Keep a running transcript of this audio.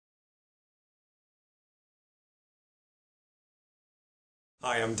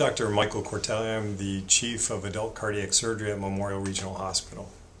Hi, I'm Dr. Michael Cortelli. I'm the Chief of Adult Cardiac Surgery at Memorial Regional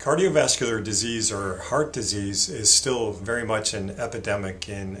Hospital. Cardiovascular disease or heart disease is still very much an epidemic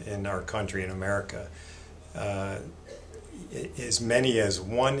in our country, in America. As many as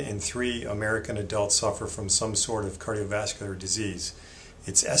 1 in 3 American adults suffer from some sort of cardiovascular disease.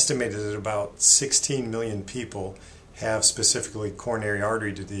 It's estimated that about 16 million people have specifically coronary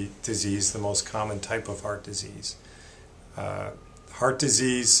artery disease, the most common type of heart disease. Heart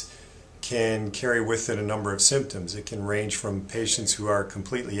disease can carry with it a number of symptoms. It can range from patients who are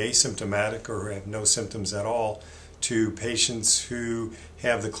completely asymptomatic or who have no symptoms at all to patients who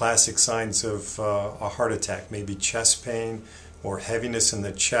have the classic signs of a heart attack, maybe chest pain or heaviness in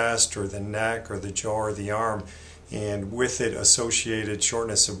the chest or the neck or the jaw or the arm, and with it associated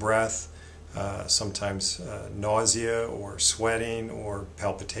shortness of breath, sometimes nausea or sweating or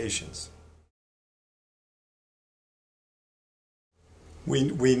palpitations.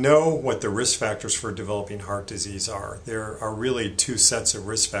 We know what the risk factors for developing heart disease are. There are really 2 sets of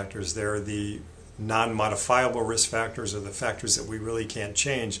risk factors. There are the non-modifiable risk factors, or the factors that we really can't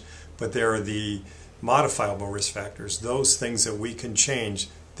change, but there are the modifiable risk factors, those things that we can change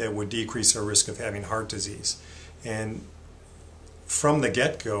that would decrease our risk of having heart disease. And from the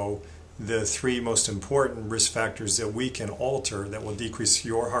get-go, the 3 most important risk factors that we can alter that will decrease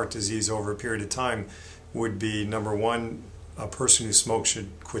your heart disease over a period of time would be, number 1, a person who smokes should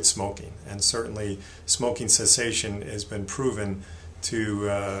quit smoking, and certainly smoking cessation has been proven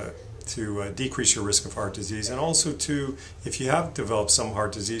to decrease your risk of heart disease, and also to, if you have developed some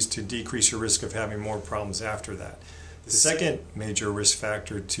heart disease, to decrease your risk of having more problems after that. The second major risk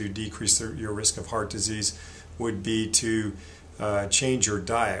factor to decrease your risk of heart disease would be to change your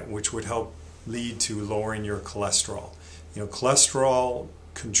diet, which would help lead to lowering your cholesterol. Cholesterol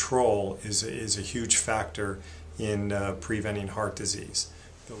control is a huge factor in preventing heart disease.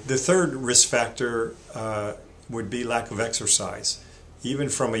 The third risk factor would be lack of exercise. Even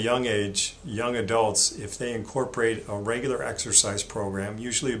from a young age, young adults, if they incorporate a regular exercise program,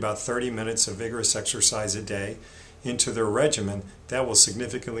 usually about 30 minutes of vigorous exercise a day, into their regimen, that will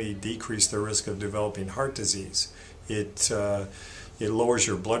significantly decrease the risk of developing heart disease. It lowers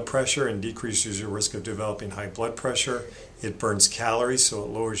your blood pressure and decreases your risk of developing high blood pressure. It burns calories, so it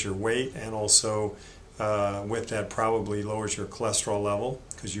lowers your weight, and also with that probably lowers your cholesterol level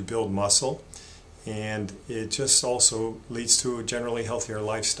because you build muscle, and it just also leads to a generally healthier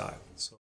lifestyle.